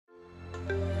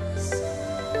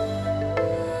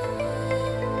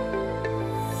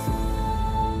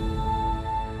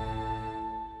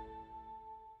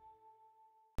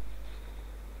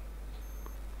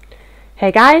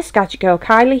Hey guys,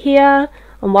 GadgetGirlKylie here,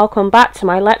 and welcome back to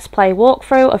my Let's Play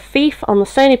walkthrough of Thief on the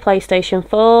Sony Playstation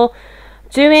 4.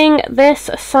 Doing this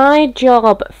side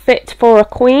job, Fit for a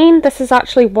Queen. This is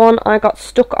actually one I got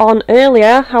stuck on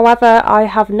earlier, however I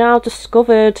have now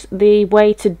discovered the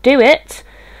way to do it.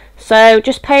 So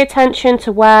just pay attention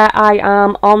to where I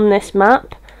am on this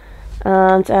map,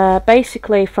 and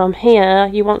basically from here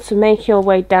you want to make your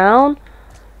way down.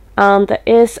 And there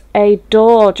is a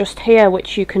door just here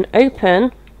which you can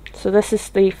open. So this is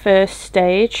the first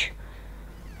stage.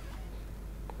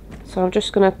 So I'm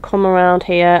just going to come around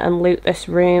here and loot this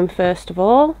room first of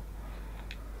all.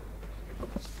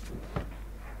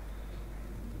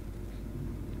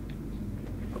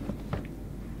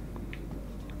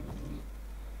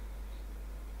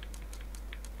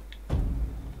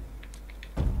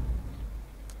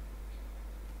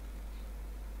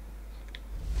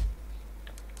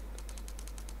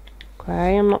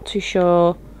 Okay, I'm not too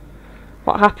sure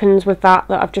what happens with that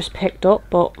I've just picked up,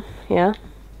 but yeah.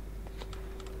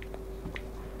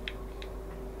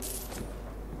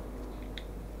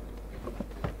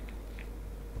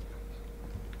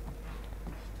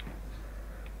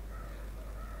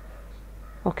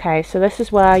 Okay, so this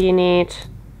is where you need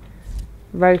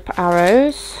rope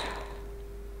arrows.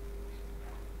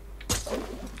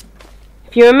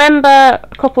 If you remember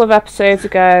a couple of episodes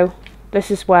ago, this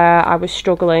is where I was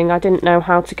struggling. I didn't know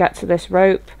how to get to this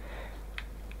rope.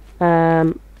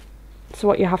 So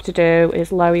what you have to do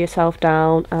is lower yourself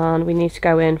down, and we need to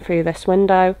go in through this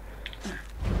window.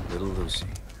 Little Lucy.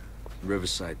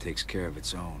 Riverside takes care of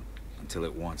its own until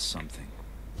it wants something.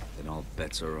 Then all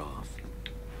bets are off.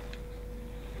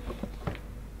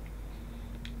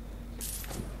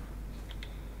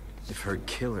 If her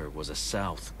killer was a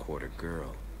South Quarter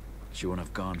girl, she wouldn't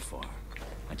have gone far.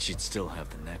 And she'd still have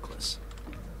the necklace.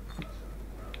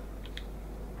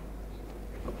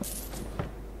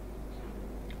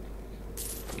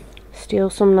 Steal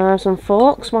some knives and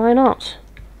forks, why not?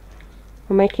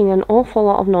 We're making an awful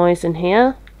lot of noise in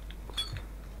here.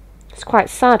 It's quite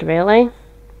sad, really.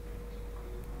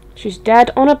 She's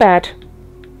dead on a bed.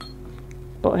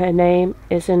 But her name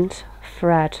isn't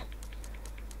Fred.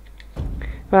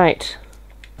 Right.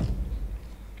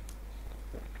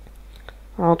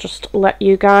 I'll just let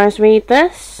you guys read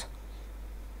this.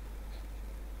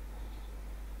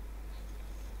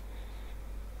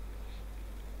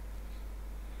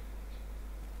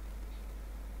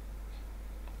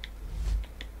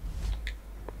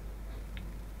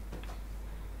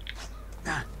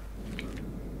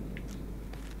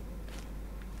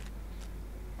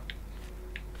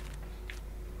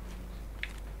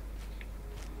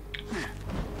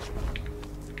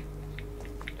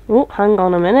 Oh, hang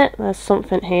on a minute, there's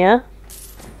something here.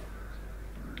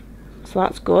 So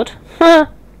that's good.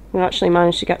 We actually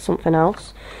managed to get something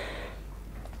else.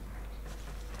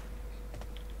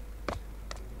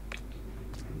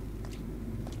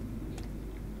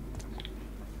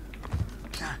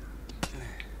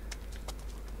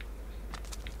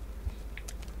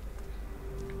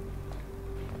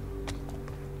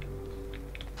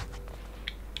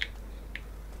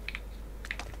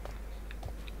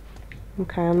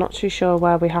 Okay, I'm not too sure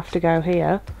where we have to go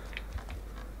here.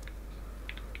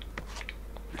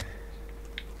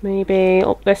 Maybe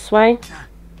up this way?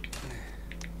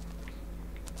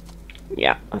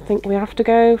 Yeah, I think we have to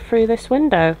go through this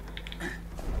window.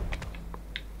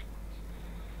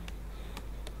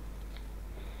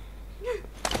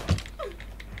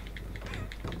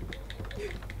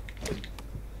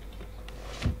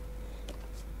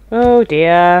 Oh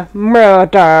dear,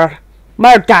 murder!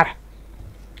 Murder!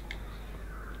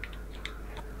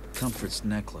 Comfort's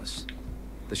necklace.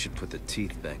 This should put the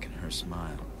teeth back in her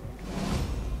smile.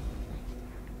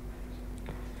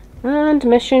 And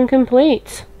mission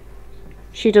complete.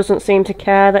 She doesn't seem to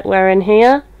care that we're in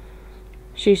here.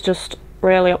 She's just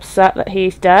really upset that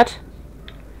he's dead.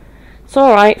 It's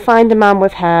alright, find a man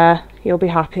with hair. You'll be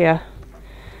happier.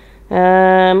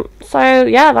 So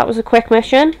yeah, that was a quick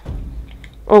mission.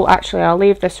 Oh, actually, I'll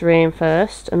leave this room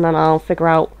first, and then I'll figure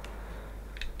out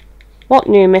what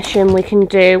new mission we can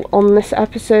do on this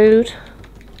episode.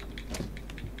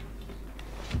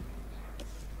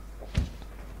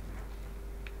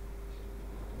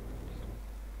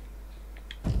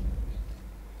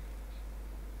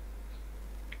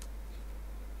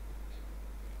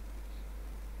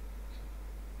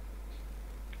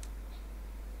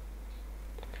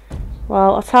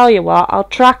 Well, I'll tell you what, I'll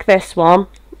track this one.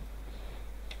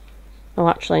 Oh,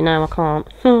 actually, no, I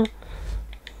can't.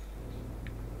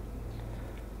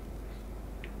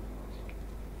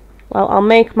 Well, I'll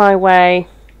make my way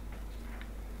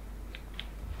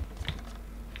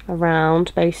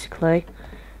around, basically.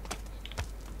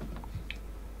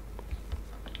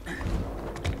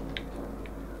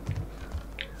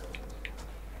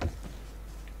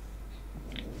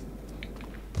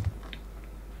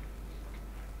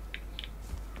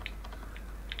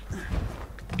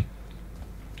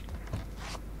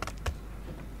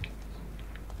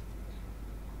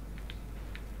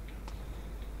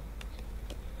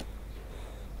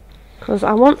 Because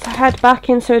I want to head back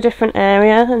into a different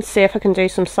area and see if I can do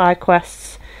some side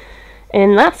quests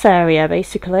in that area,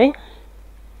 basically.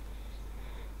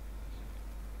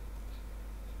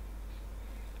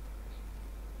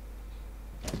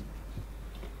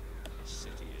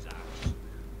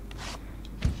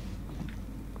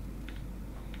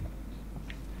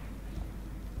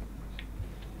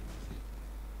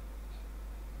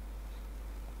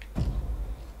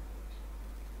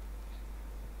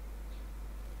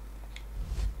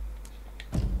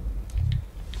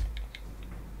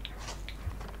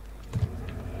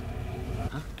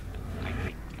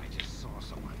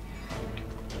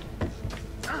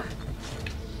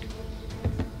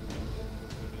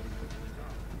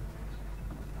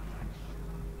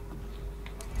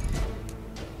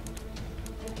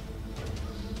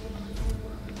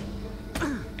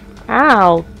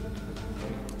 Ow!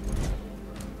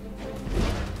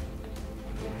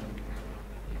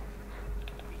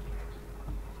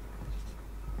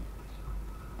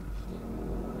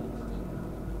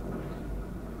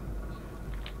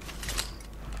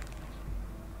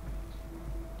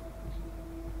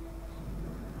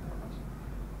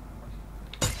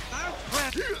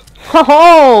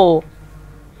 Ho-ho!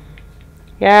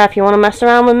 Yeah, if you want to mess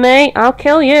around with me, I'll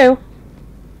kill you.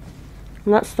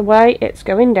 And that's the way it's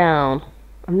going down.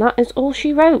 And that is all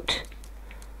she wrote.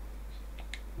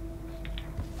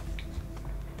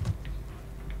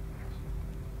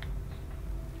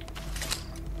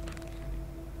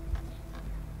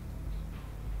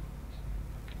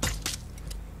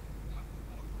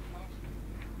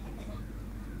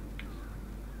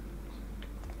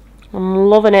 I'm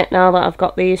loving it now that I've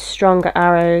got these stronger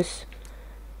arrows.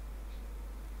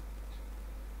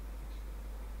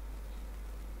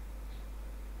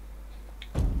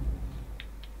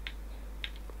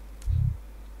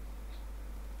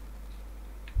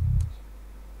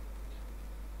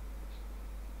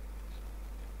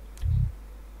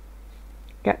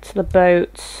 Get to the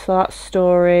boats, that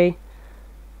story.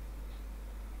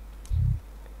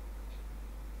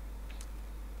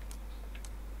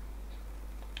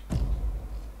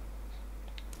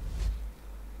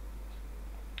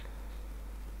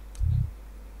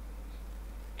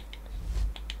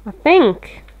 I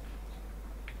think.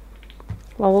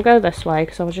 Well, we'll go this way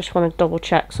because I just want to double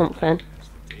check something.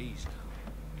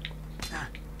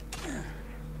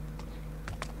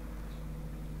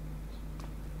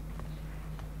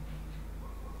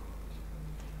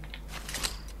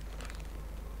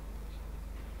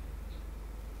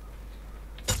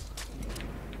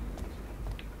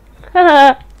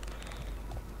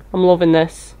 I'm loving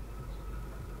this.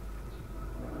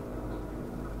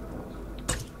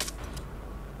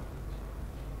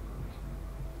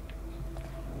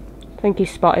 I think he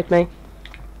spotted me.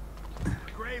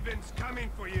 Graven's coming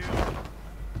for you.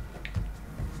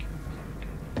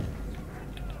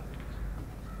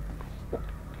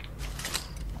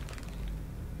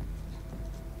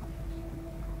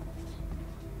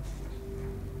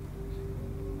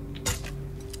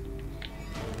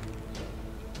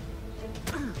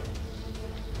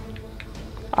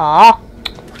 Ah,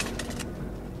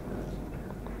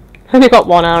 only got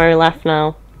one arrow left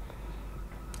now.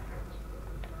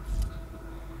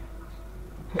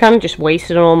 I kind of just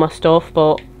wasted all my stuff,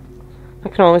 but I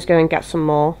can always go and get some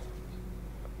more.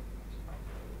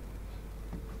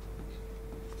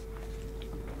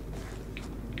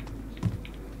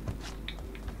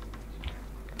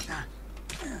 Can't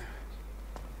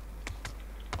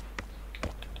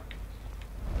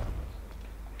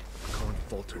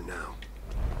falter now.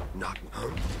 Not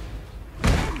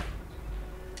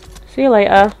See you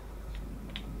later.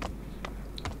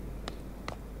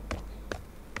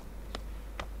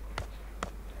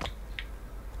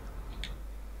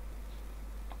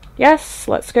 Yes,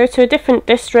 let's go to a different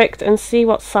district and see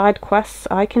what side quests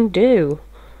I can do.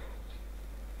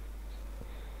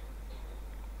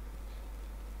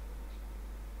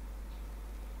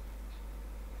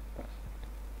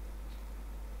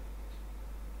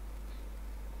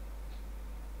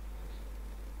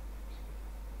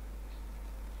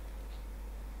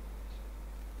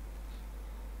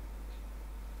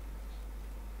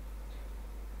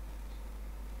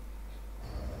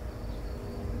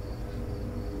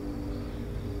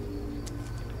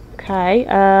 Okay,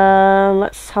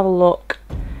 let's have a look.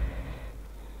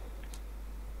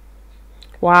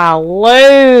 Wow,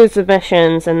 loads of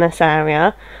missions in this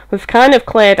area. We've kind of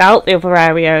cleared out the other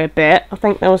area a bit. I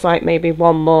think there was like maybe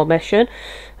one more mission.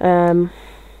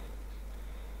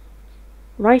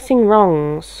 Righting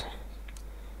wrongs.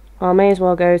 I may as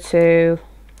well go to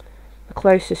the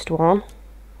closest one,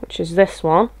 which is this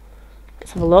one.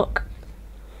 Let's have a look.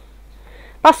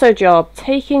 Basso job,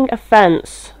 taking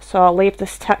offence. So I'll leave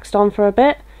this text on for a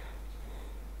bit.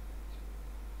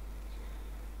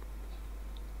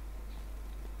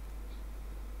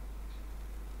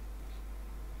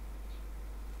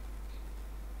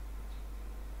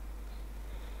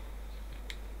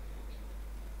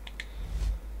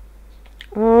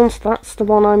 And that's the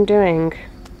one I'm doing. What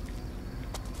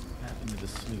happened to the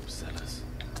sloop sellers?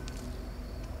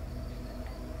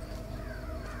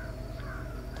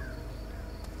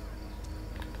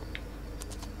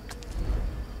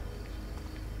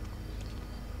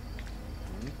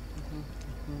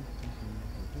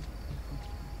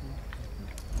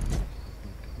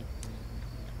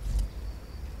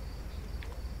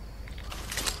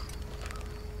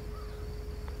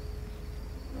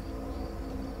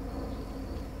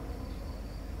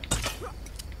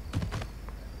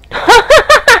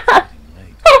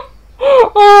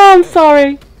 Oh, I'm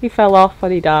sorry. He fell off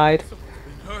and he died. Been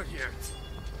hurt here.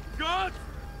 God!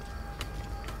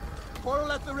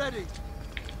 Portal at the ready.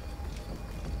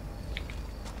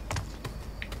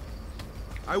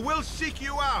 I will seek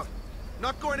you out.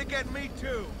 Not going to get me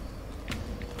too.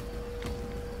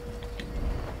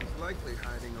 He's likely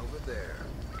hiding over there.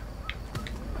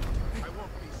 I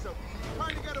won't be so.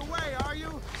 Trying to get away, are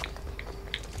you?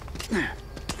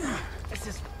 This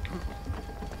is...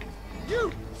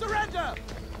 You surrender!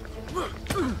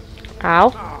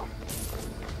 Ow.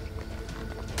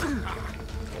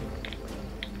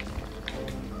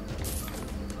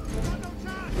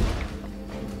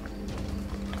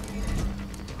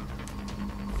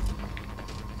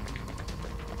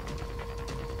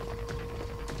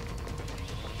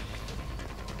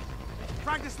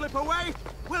 Trying to slip away?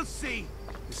 We'll see.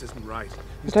 This isn't right.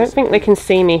 I don't think they can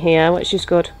see me here, which is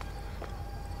good.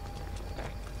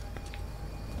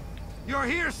 You're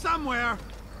here somewhere.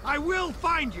 I will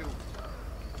find you.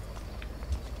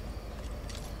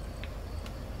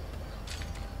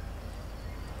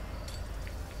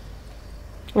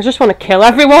 I just want to kill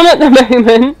everyone at the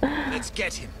moment. Let's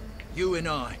get him. You and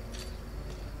I.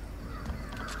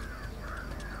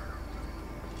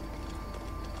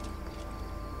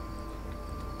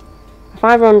 If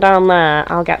I run down there,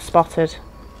 I'll get spotted.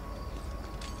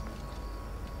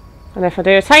 And if I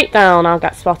do a takedown, I'll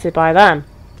get spotted by them.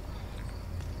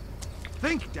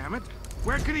 Think, damn it.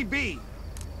 Where could he be?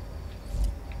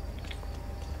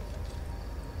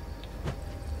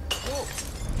 Whoa.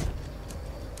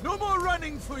 No more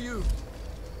running for you.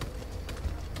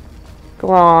 Go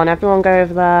on, everyone go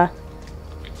over there.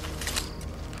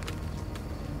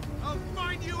 I'll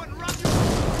find you and run you.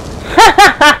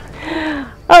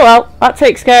 Oh well, that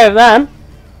takes care of them.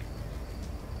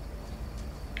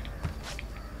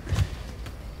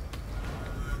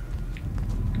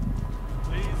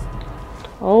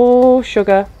 Oh,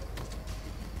 sugar.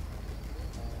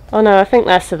 Oh no, I think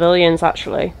they're civilians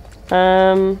actually.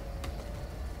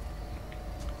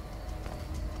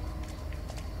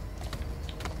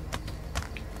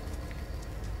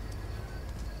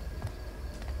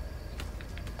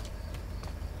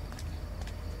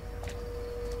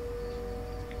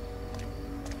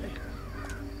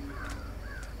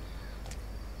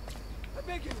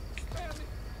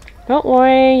 Don't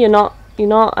worry, you're not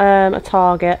a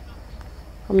target.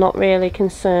 I'm not really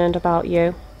concerned about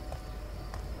you.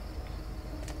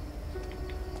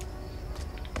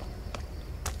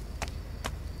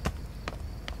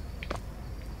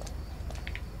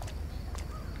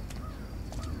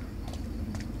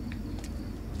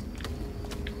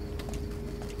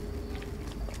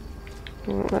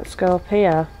 Let's go up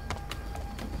here.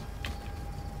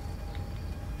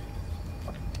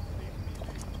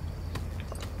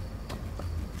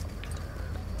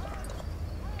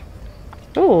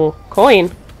 Ooh, coin.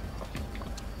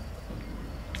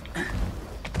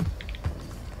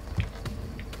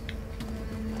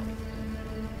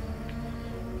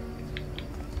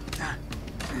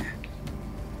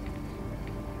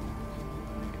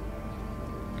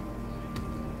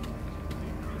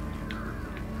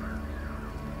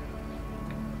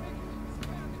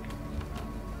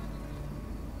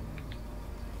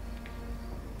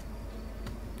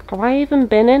 Have I even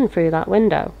been in through that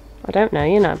window? I don't know,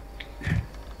 you know.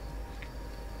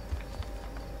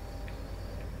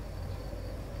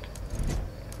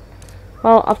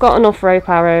 Well, I've got enough rope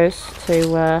arrows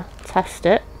to test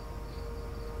it.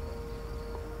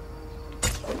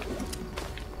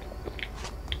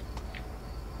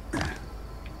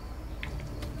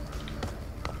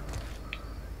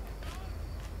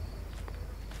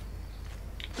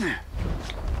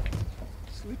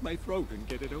 Slit my throat and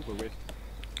get it over with.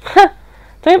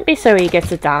 Don't be so eager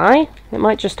to die. It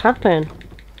might just happen.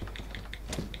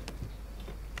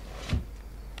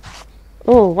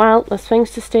 Oh, well, there's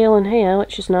things to steal in here,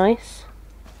 which is nice.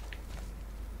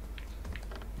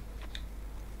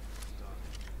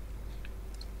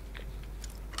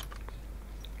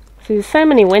 See, there's so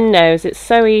many windows, it's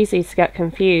so easy to get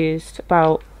confused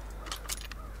about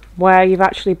where you've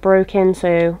actually broke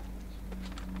into.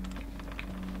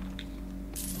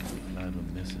 Glad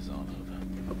when this is all over.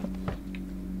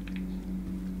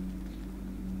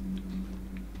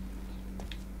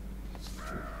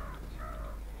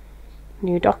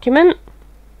 New document.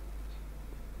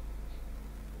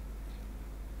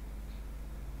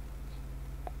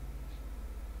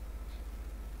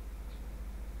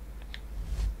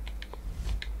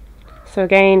 So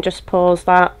again, just pause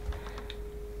that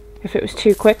if it was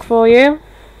too quick for you.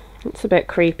 It's a bit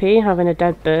creepy having a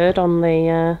dead bird on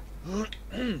the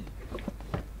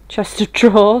chest of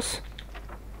drawers.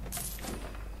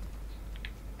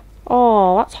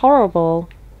 Oh, that's horrible.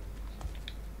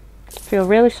 I feel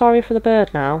really sorry for the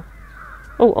bird now.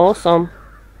 Oh, awesome.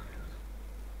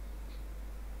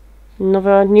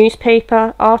 Another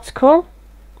newspaper article.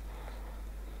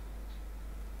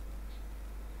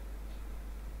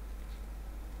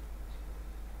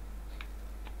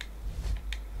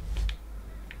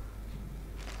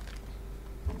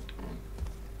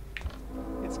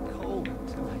 It's cold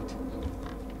tonight.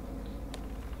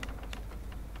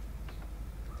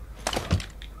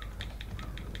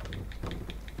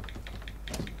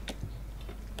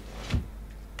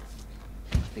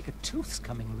 I think a tooth's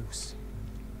coming loose.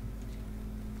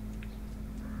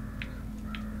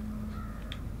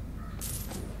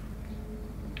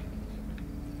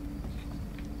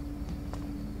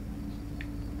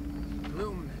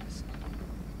 Gloom medicine.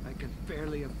 I can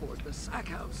barely afford the sack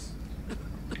house.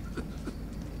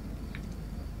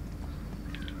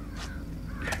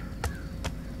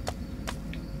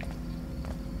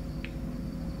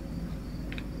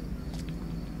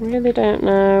 Really don't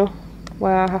know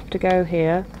where I have to go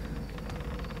here.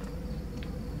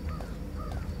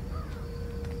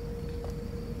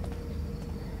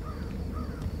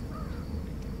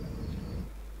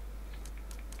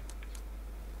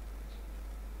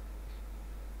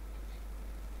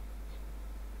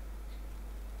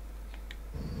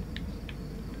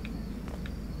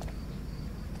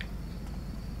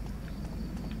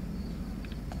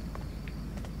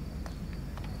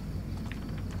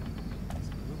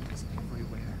 Gloom is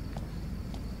everywhere.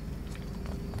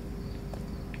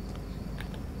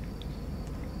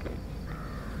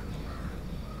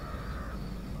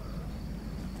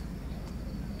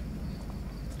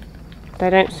 They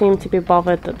don't seem to be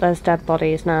bothered that there's dead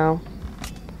bodies now.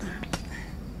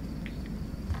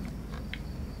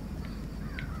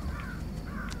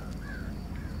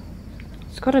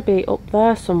 It's got to be up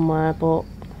there somewhere, but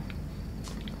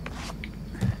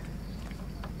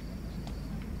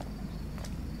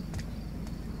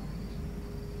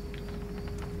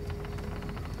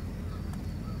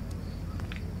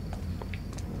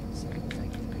Same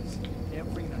thing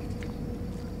every night.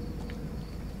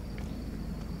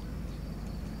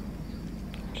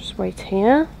 just wait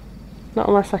here. Not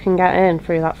unless I can get in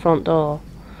through that front door.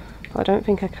 But I don't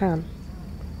think I can.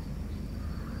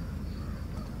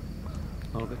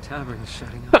 Oh, the tavern is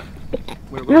shutting up.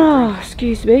 Where will Oh,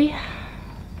 excuse me.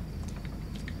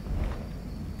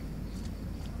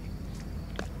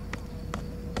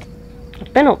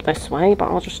 I've been up this way, but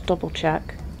I'll just double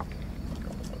check.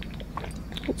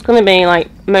 It's gonna be like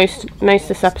most of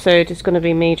this episode is gonna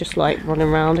be me just like running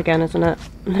around again, isn't it?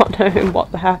 Not knowing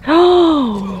what the heck.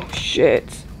 Oh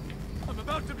shit. I'm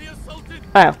about to be assaulted.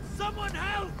 Oh. Someone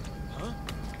help! Huh?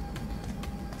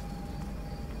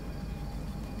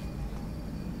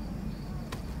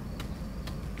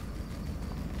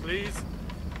 Please,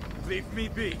 leave me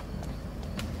be.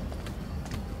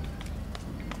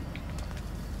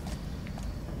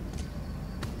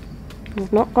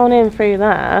 We've not gone in through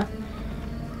there.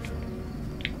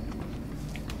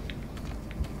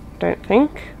 Don't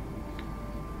think.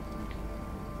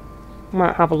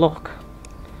 Might have a look.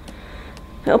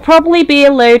 It'll probably be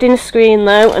a loading screen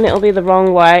though, and it'll be the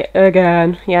wrong way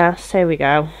again. Yes, here we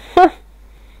go.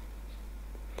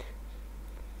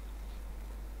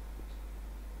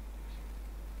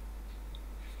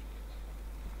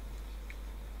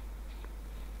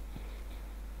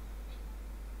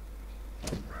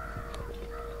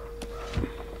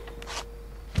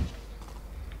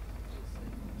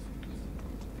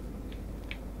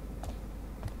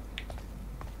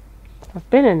 I've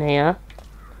been in here.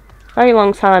 Very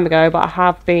long time ago, but I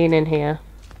have been in here.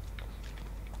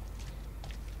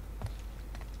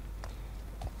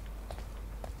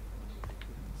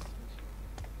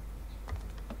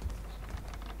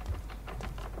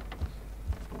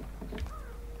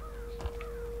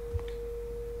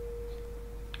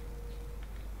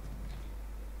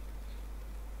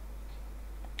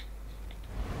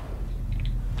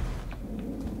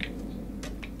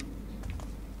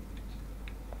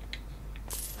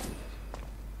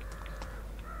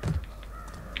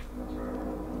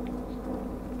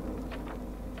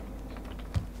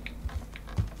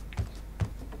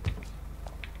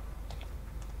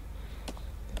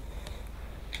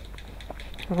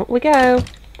 Up we go.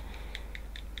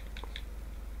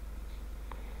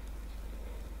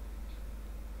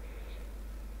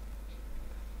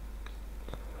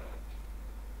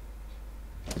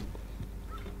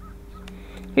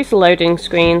 These loading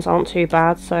screens aren't too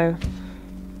bad, so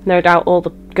no doubt all the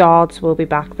guards will be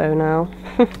back though now.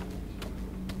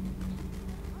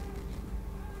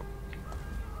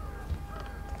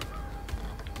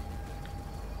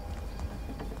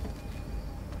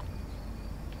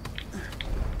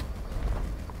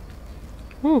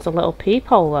 There's a little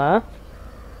peephole there.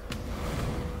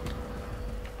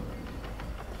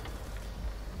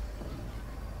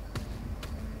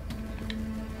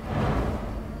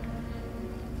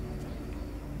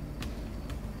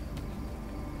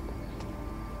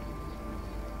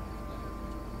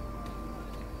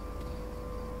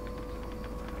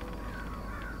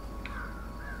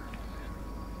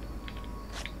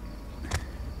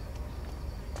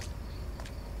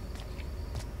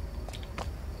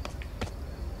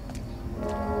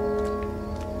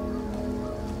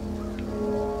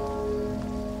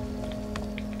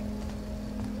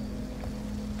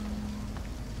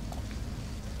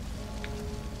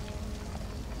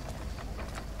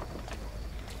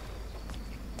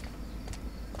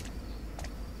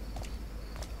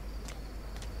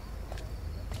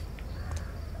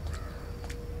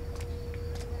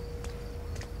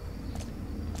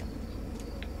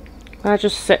 They're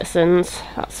just citizens,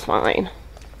 that's fine.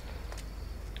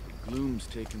 Gloom's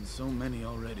taken so many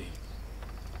already.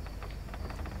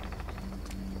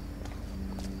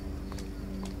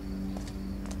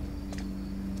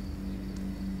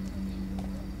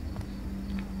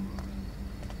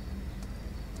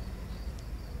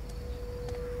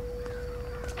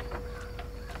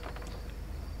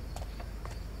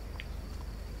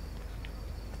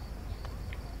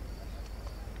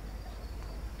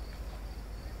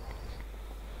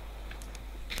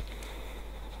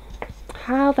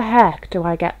 How the heck do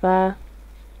I get there?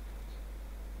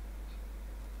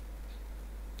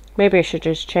 Maybe I should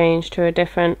just change to a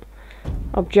different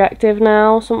objective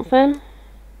now or something.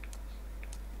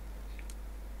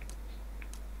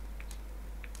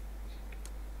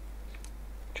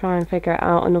 Try and figure it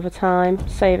out another time.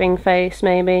 Saving face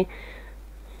maybe.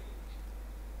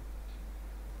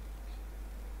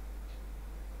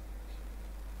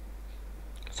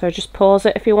 So just pause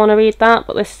it if you want to read that,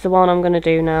 but this is the one I'm going to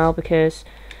do now because,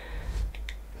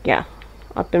 yeah,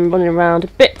 I've been running around a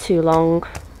bit too long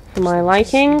for my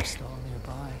liking.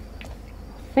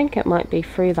 I think it might be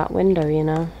through that window, you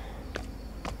know.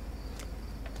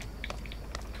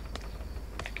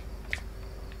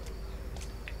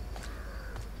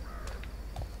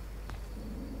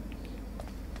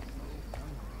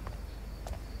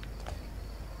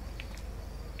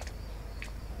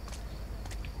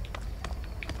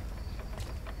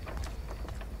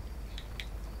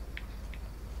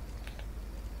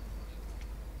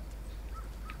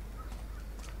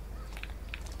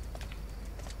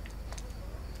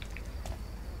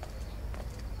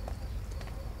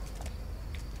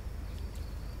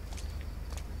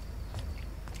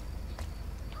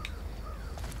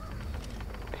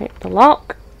 Pick the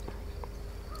lock.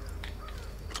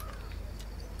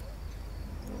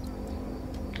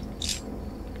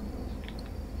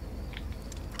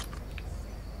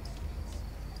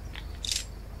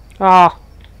 Ah.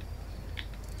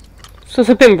 Since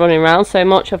I've been running around so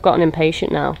much, I've gotten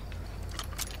impatient now.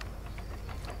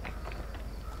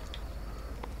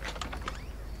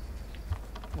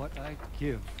 What I'd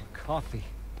give for coffee.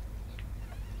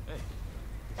 Hey,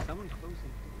 Is someone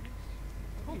closing?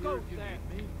 who goes there?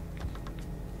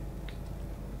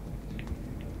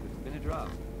 It's been a drop.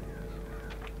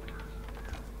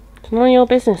 It's none of your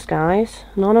business, guys.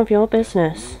 None of your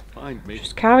business. Find me.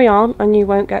 Just carry on and you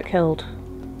won't get killed.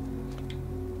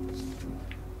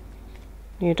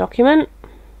 New document.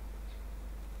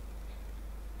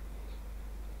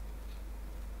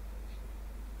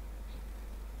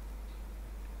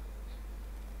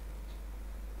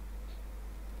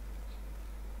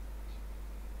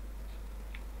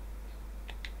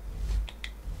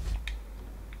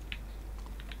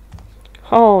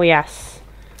 Oh yes.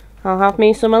 I'll have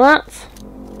me some of that.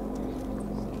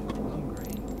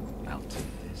 Hungry. I'll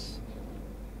take this.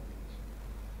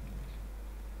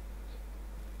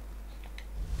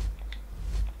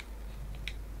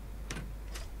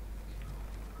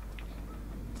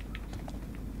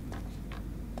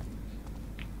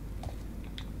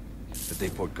 The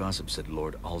Dayport gossip said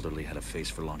Lord Alderly had a face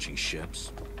for launching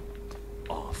ships.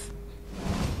 Off.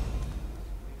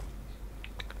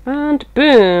 And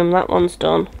boom, that one's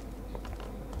done.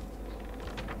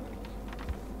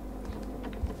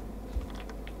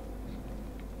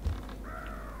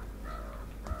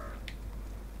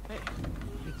 Hey,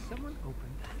 did someone open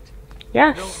that?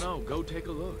 Yes. Don't know. Go take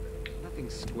a look.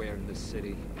 Nothing's square in this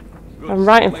city. I'm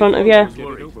right in front of you. Get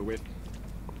it over with.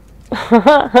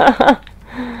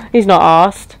 He's not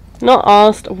arsed. Not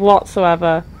arsed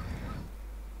whatsoever.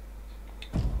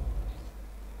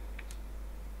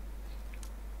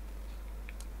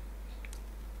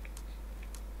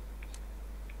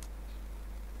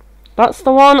 That's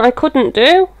the one I couldn't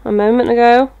do a moment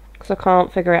ago because I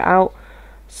can't figure it out.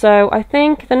 So I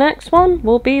think the next one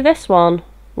will be this one.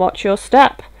 Watch your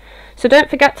step. So don't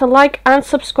forget to like and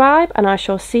subscribe, and I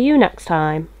shall see you next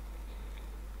time.